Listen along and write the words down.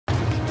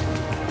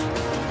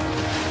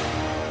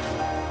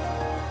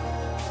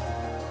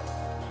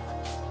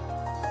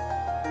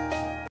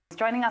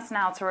Joining us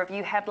now to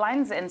review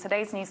headlines in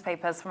today's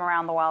newspapers from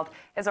around the world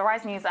is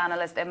Arise News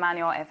analyst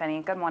Emmanuel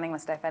Efeni. Good morning,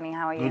 Mr. Efeni.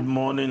 How are you? Good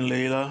morning,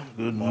 Leila.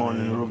 Good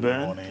morning, Ruben.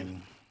 Good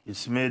morning.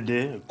 It's May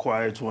Day, a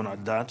quiet one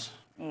at that.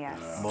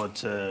 Yes. But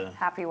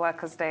Happy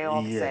Workers' Day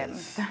all the same.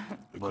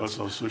 Because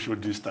of social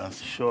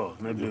distancing. Sure,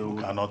 maybe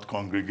we cannot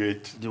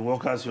congregate. The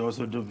workers will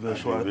also do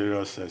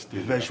virtual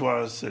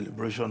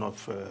celebration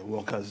of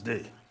Workers'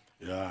 Day.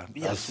 Yeah,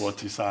 that's what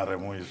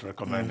Isaremu is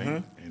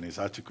recommending in his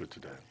article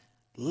today.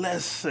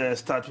 Let's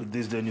start with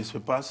these day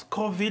newspapers.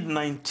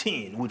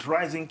 COVID-19, with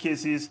rising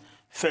cases,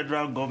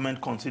 federal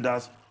government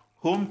considers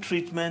home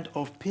treatment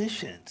of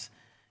patients,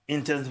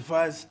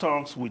 intensifies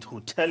talks with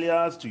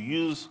hoteliers to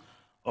use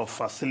of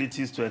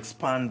facilities to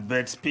expand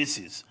bed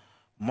spaces,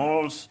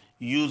 malls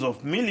use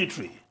of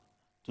military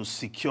to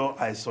secure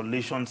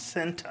isolation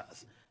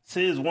centers,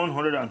 says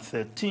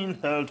 113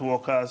 health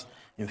workers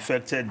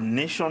infected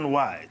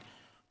nationwide.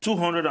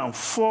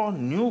 204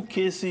 new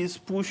cases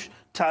push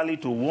tally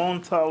to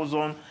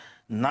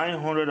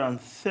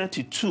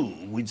 1,932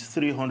 with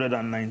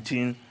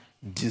 319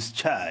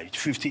 discharged,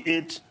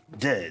 58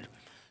 dead.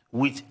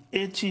 With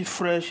 80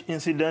 fresh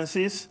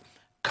incidences,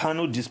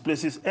 Kano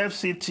displaces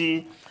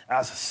FCT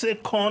as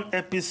second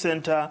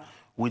epicenter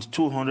with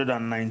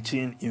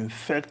 219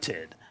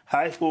 infected.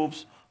 High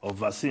hopes of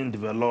vaccine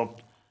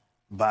developed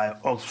by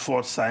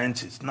Oxford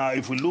scientists. Now,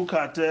 if we look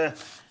at the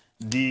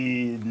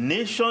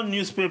Nation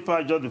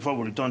newspaper, just before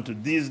we return to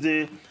this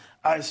day,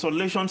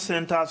 isolation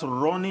centers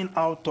running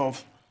out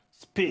of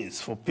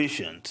space for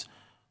patients.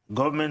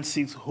 Government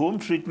seeks home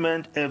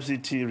treatment.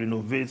 FCT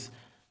renovates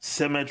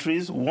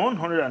cemeteries.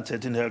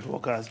 113 health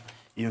workers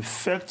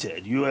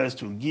infected. US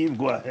to give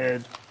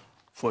go-ahead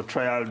for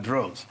trial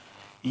drugs.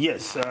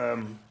 Yes,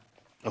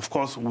 of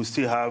course, we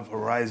still have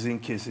rising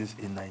cases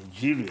in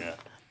Nigeria.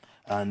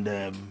 And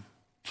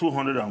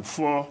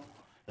 204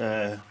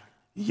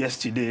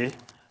 yesterday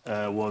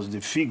was the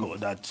figure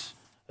that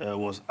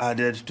was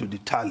added to the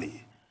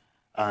tally.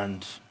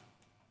 And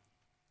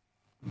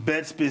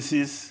bed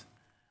spaces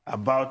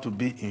about to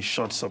be in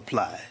short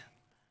supply.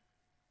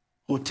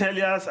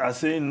 Hoteliers are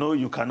saying, no,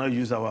 you cannot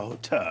use our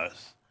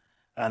hotels.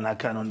 And I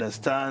can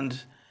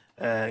understand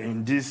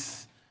in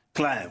this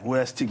climate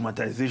where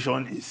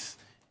stigmatization is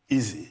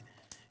easy.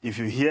 If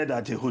you hear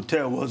that a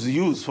hotel was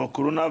used for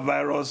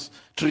coronavirus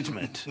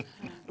treatment,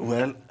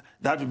 well,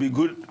 that would be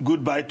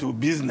goodbye to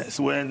business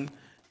when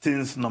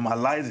things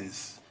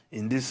normalizes.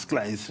 In this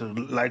climate, it's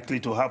likely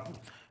to happen.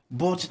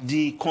 But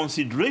the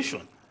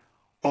consideration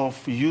of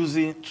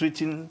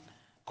treating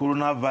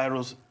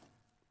coronavirus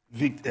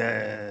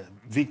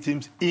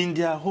victims in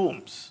their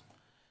homes,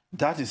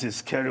 that is a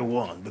scary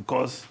one,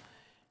 because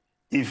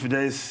if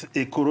there's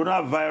a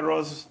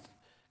coronavirus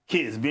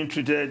case being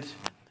treated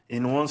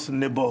in one's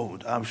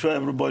neighborhood, I'm sure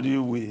everybody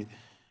will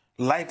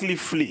likely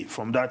flee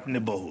from that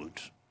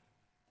neighborhood.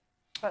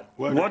 But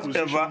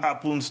whatever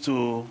happens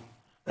to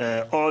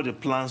all the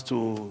plans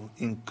to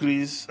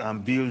increase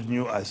and build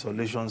new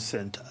isolation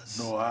centers?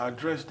 No, I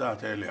addressed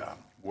that earlier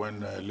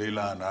when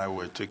Leila and I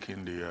were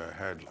taking the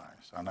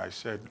headlines. And I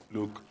said,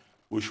 look,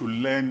 we should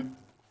learn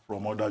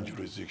from other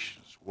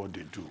jurisdictions what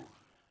they do.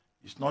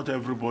 It's not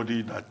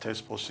everybody that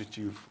tests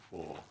positive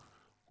for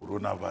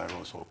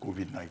coronavirus or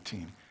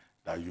COVID-19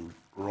 that you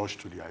rush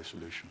to the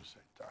isolation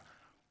center,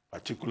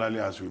 particularly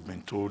as we've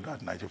been told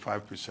that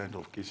 95%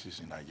 of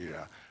cases in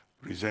Nigeria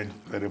present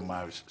very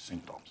mild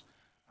symptoms.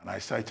 And I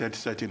cited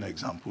certain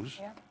examples.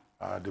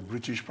 Yeah. The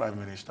British Prime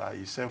Minister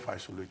is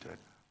self-isolated.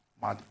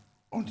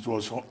 It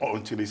was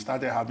until he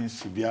started having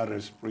severe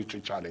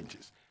respiratory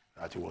challenges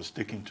that he was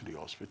taken to the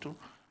hospital.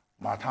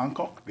 Matt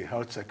Hancock, the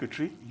Health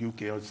Secretary,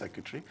 UK Health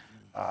Secretary,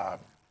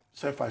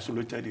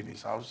 self-isolated in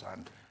his house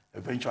and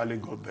eventually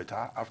got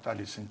better after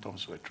the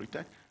symptoms were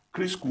treated.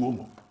 Chris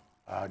Cuomo,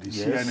 the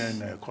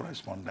CNN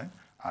correspondent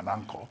and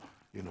anchor,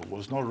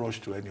 was not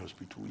rushed to any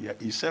hospital.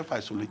 He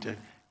self-isolated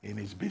in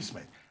his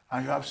basement.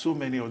 And you have so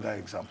many other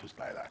examples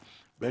like that.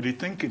 But the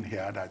thinking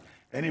here that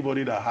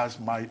anybody that has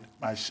mild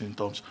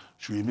symptoms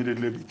should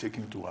immediately be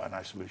taken to an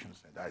isolation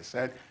center, I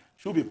said,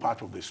 should be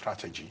part of the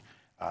strategy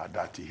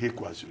that the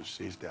Hekwazu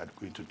says they are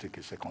going to take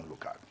a second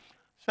look at.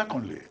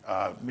 Secondly,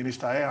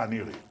 Minister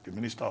Ehanire, the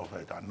Minister of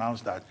Health,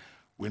 announced that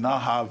we now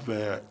have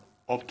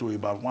up to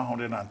about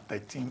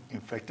 113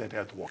 infected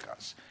health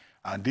workers.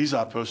 And these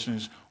are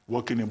persons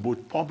working in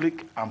both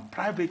public and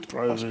private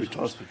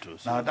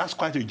hospitals. Now, that's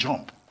quite a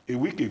jump. A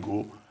week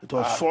ago, it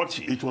was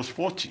 40. It was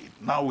 40.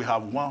 Now we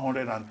have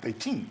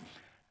 113.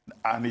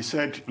 And he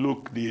said,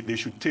 look, they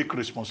should take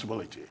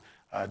responsibility.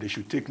 They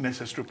should take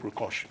necessary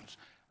precautions.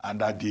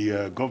 And that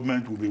the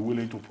government will be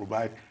willing to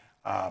provide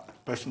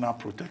personal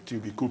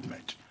protective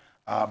equipment.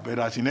 But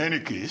as in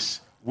any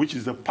case, which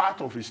is a part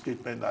of his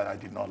statement that I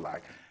did not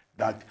like,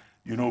 that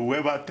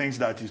whoever thinks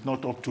that is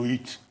not up to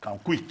it can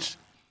quit,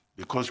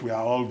 because we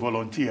are all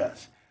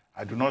volunteers.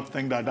 I do not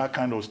think that that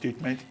kind of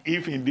statement,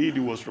 if indeed it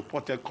was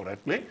reported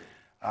correctly,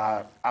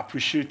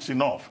 appreciates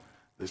enough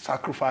the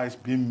sacrifice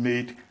being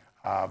made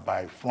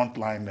by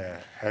frontline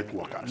health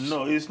workers.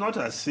 No, it's not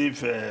as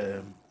if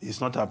it's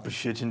not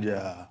appreciating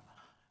their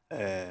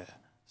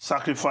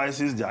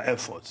sacrifices their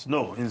efforts.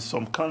 No, in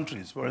some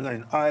countries, for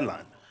example, in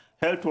Ireland,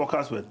 health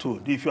workers were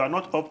told, if you are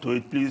not up to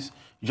it, please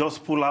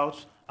just pull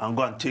out and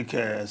go and take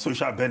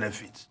social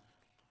benefits.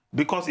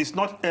 Because it's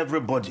not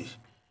everybody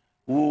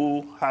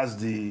who has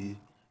the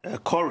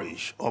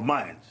courage or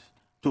mind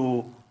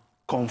to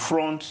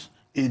confront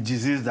a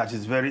disease that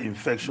is very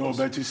infectious. No,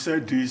 but he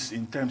said this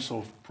in terms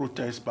of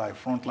protests by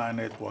frontline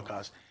health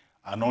workers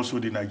and also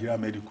the Nigeria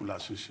Medical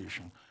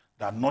Association,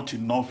 that not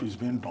enough is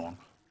being done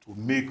to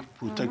make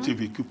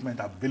protective equipment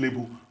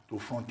available to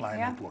frontline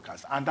health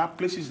workers. And that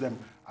places them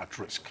at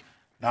risk.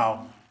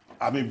 Now,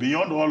 I mean,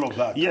 beyond all of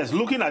that. Yes,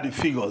 looking at the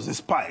figures, the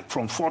spike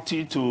from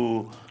 40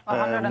 to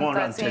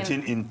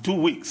 113 in 2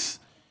 weeks,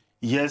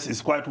 yes,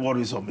 it's quite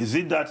worrisome. Is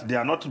it that they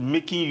are not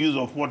making use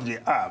of what they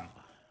have?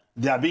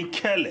 They are being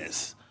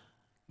careless.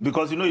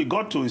 Because, you know, it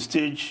got to a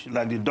stage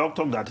like the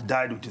doctor that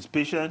died with his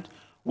patient,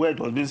 where it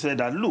was being said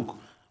that, look,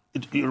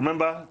 you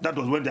remember that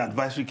was when the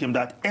advisory came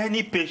that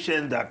any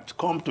patient that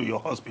comes to your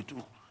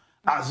hospital,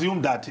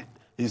 assume that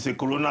it's a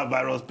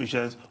coronavirus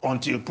patient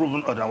until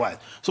proven otherwise.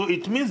 So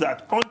it means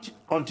that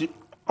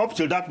up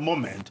till that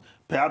moment,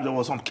 perhaps there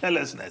was some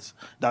carelessness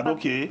that,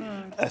 okay,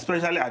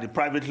 especially at the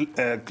private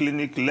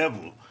clinic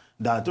level,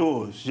 that,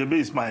 oh, Shebe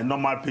is my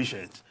normal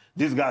patient.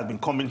 This guy has been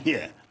coming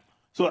here.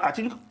 So I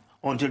think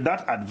until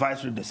that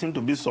advisory, there seemed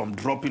to be some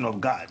dropping of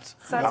guards.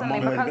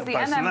 Certainly, because the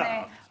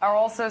NMA are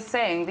also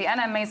saying, the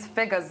NMA's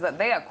figures that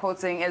they are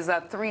quoting is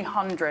that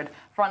 300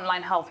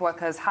 frontline health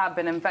workers have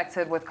been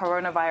infected with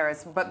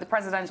coronavirus, but the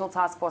Presidential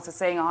Task Force is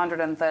saying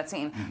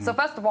 113. So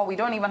first of all, we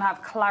don't even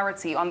have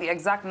clarity on the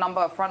exact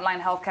number of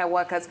frontline healthcare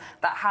workers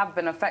that have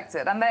been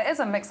affected. And there is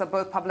a mix of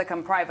both public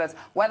and private,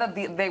 whether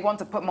they want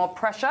to put more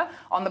pressure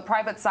on the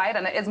private side,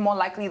 and it is more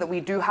likely that we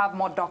do have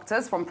more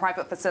doctors from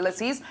private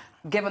facilities,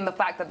 given the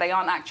fact that they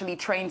aren't actually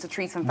trained to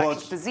treat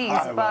infectious disease.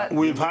 But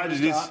we've had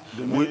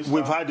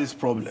this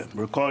problem.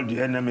 Recall the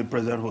NMA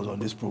president was on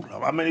this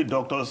program. How many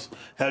doctors,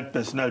 health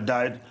personnel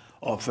died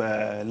of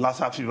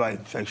Lassa fever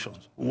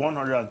infections?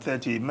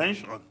 130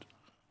 mentioned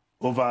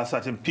over a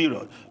certain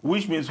period,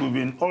 which means we've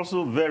been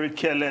also very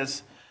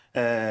careless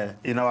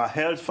in our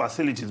health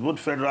facilities, both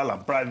federal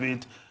and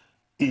private,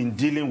 in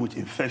dealing with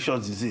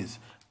infectious disease.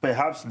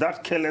 Perhaps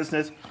that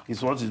carelessness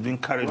is what is being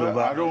carried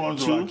over. I don't want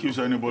to accuse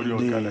anybody of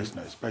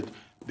carelessness, but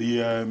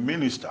the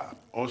minister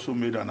also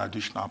made an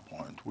additional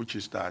point, which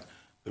is that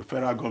the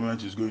federal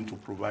government is going to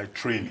provide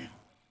training,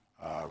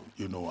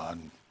 you know,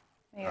 and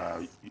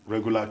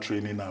regular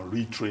training and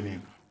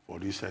retraining for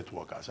these health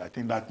workers. I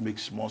think that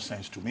makes more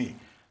sense to me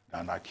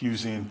than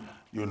accusing,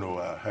 you know,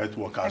 health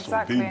workers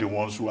of being the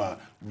ones who are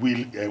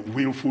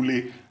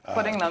willfully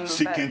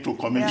seeking to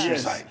commit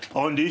suicide.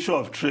 On the issue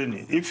of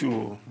training, if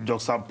you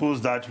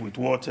juxtapose that with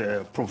what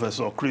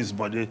Professor Chris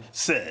Bode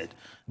said,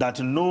 that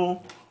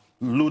no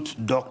LUT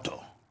doctor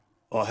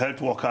or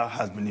health worker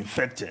has been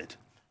infected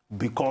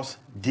because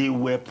they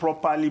were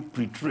properly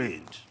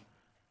pre-trained.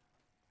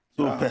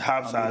 So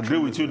perhaps I agree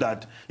with you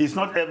that it's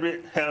not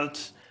every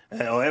health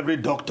or every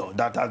doctor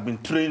that has been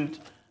trained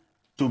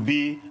to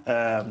be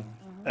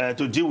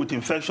to deal with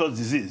infectious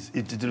disease.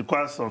 It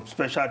requires some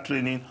special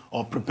training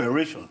or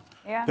preparation.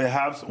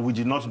 Perhaps we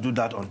did not do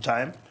that on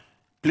time.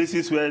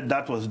 Places where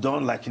that was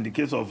done, like in the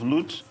case of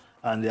LUT,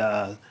 and they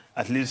are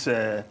at least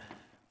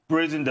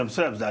praising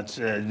themselves that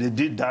they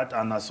did that,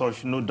 and as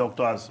such, no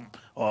doctor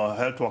or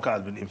health worker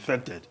has been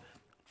infected.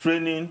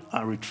 Training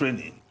and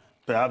retraining.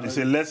 Perhaps it's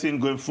a lesson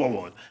going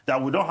forward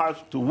that we don't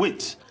have to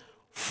wait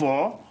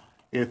for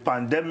a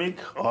pandemic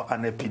or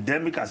an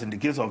epidemic, as in the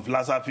case of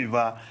Lassa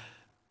fever,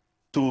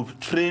 to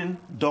train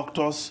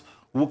doctors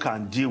who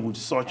can deal with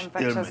such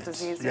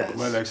ailments. Yes.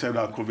 Well, except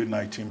that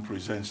COVID-19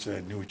 presents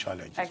new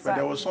challenges. Exactly. But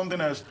there was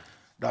something else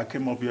that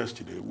came up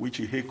yesterday, which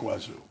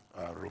Ihekwazu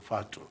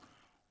referred to,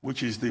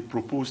 which is the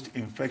proposed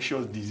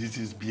infectious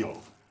diseases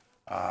bill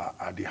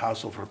at the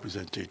House of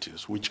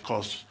Representatives, which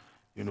caused,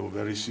 you know,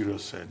 very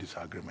serious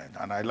disagreement.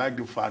 And I like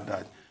the fact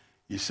that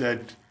he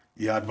said,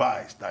 he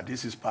advised that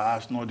this is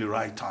perhaps not the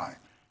right time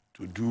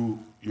to do,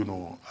 you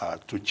know,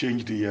 to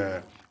change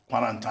the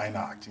Quarantine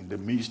Act in the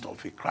midst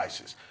of a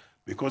crisis.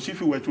 Because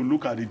if you were to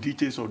look at the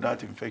details of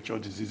that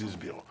infectious diseases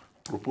bill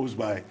proposed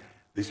by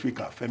the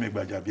Speaker, Femi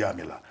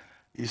Gbajabiamila,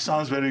 it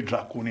sounds very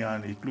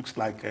draconian. It looks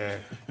like a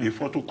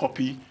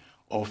photocopy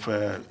of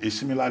a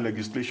similar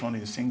legislation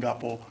in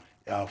Singapore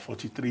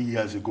 43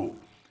 years ago.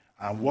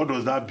 And what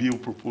does that bill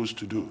propose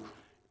to do?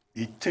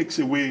 It takes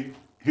away,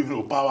 you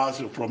know,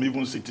 powers from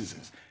even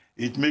citizens.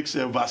 It makes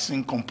a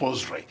vaccine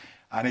compulsory.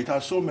 And it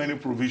has so many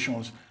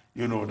provisions,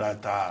 you know,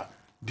 that are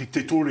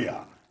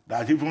dictatorial,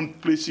 that even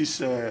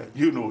places,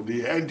 you know,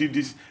 the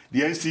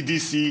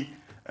NCDC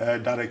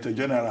Director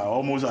General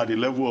almost at the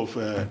level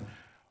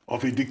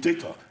of a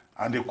dictator.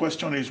 And the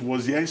question is,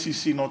 was the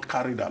NCC not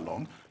carried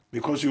along?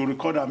 Because you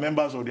recall that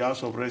members of the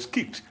House of Reps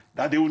kicked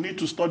that they will need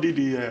to study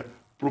the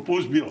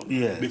proposed bill,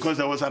 because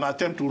there was an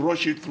attempt to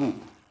rush it through.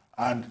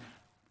 And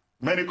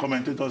many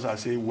commentators are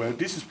saying, well,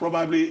 this is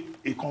probably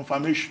a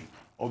confirmation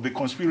of the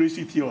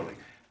conspiracy theory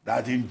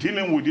that in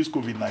dealing with this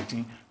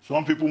COVID-19,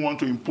 some people want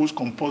to impose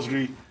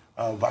compulsory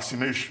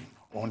vaccination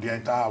on the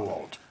entire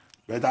world.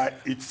 But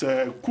it's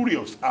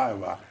curious,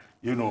 however,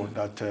 you know,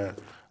 that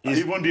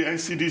even the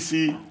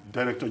NCDC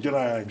Director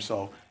General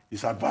himself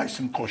is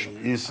advising caution.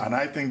 And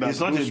I think that it's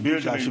not a bill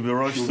that should be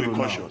rushed through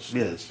cautious.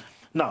 Yes.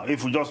 Now,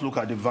 if we just look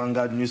at the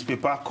Vanguard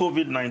newspaper,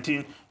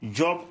 COVID-19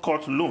 job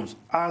cut loans,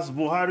 as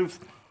Buhari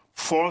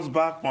falls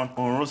back on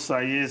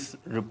Onrosaye's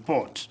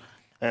report.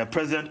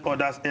 President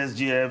orders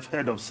SGF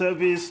head of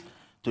service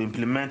to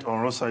implement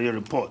Onrosaye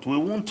report. We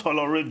won't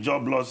tolerate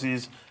job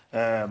losses,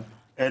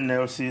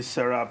 NLC,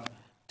 SERAP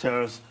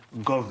tells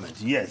government.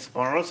 Yes,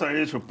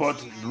 Onrosaye's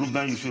report,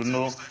 Ruben, you should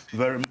know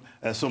very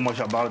so much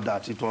about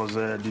that. It was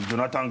the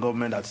Jonathan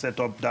government that set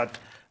up that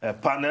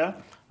panel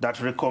that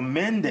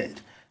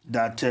recommended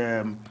that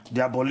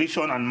the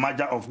abolition and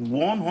merger of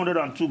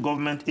 102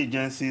 government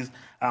agencies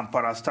and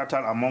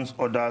parastatal, amongst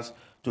others,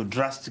 to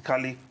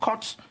drastically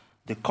cut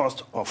the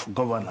cost of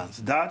governance.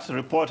 That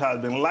report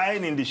has been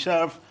lying in the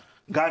shelf,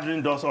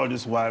 gathering dust all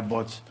this while,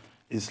 but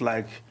it's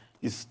like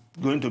it's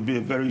going to be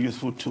a very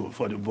useful tool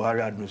for the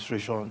Buhari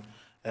administration,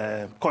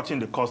 cutting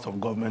the cost of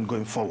government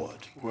going forward.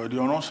 Well, the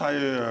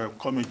Onrosaye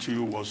committee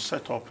was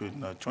set up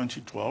in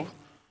 2012.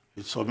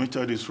 It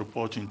submitted its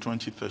report in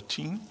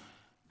 2013.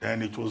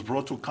 Then it was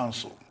brought to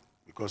council,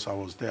 because I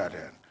was there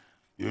then,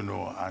 you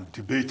know, and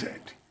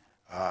debated.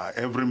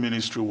 Every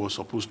ministry was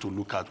supposed to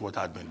look at what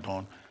had been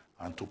done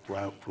and to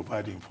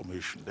provide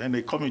information. Then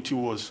the committee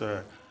was,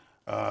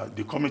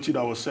 the committee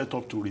that was set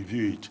up to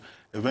review it,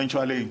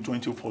 eventually in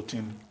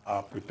 2014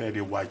 prepared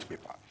a white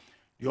paper.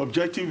 The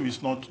objective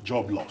is not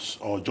job loss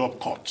or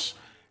job cuts.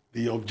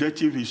 The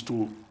objective is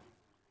to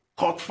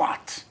cut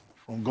fat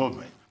from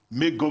government,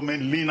 make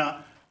government leaner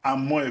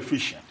and more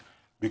efficient.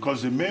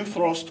 Because the main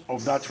thrust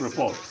of that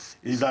report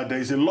is that there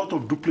is a lot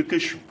of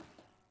duplication,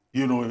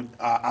 you know,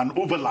 and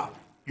overlap.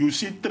 You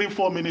see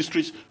 3-4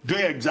 ministries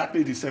doing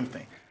exactly the same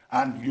thing.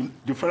 And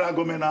the federal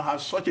government now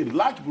has such a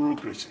large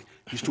bureaucracy.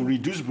 Is to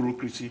reduce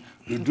bureaucracy,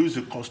 reduce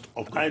the cost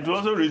of government. And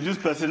also reduce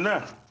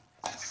personnel.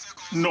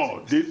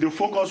 No, the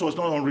focus was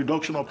not on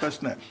reduction of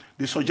personnel.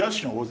 The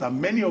suggestion was that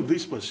many of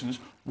these persons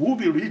will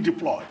be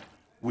redeployed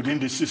within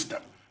the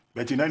system.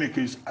 But in any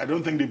case, I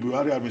don't think the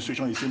Buhari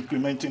administration is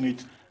implementing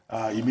it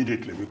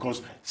immediately,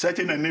 because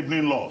certain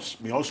enabling laws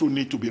may also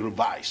need to be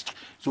revised.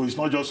 So it's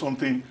not just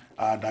something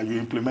that you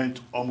implement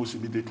almost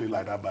immediately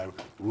like that by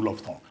rule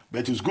of thumb.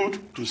 But it's good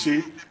to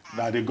see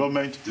that the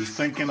government is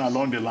thinking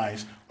along the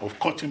lines of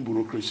cutting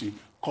bureaucracy,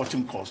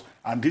 cutting costs.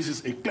 And this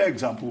is a clear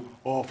example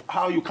of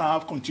how you can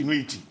have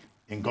continuity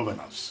in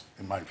governance,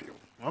 in my view.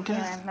 Okay.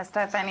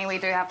 Mr. Efeni, we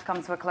do have to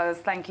come to a close.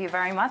 Thank you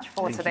very much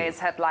for today's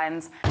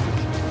headlines.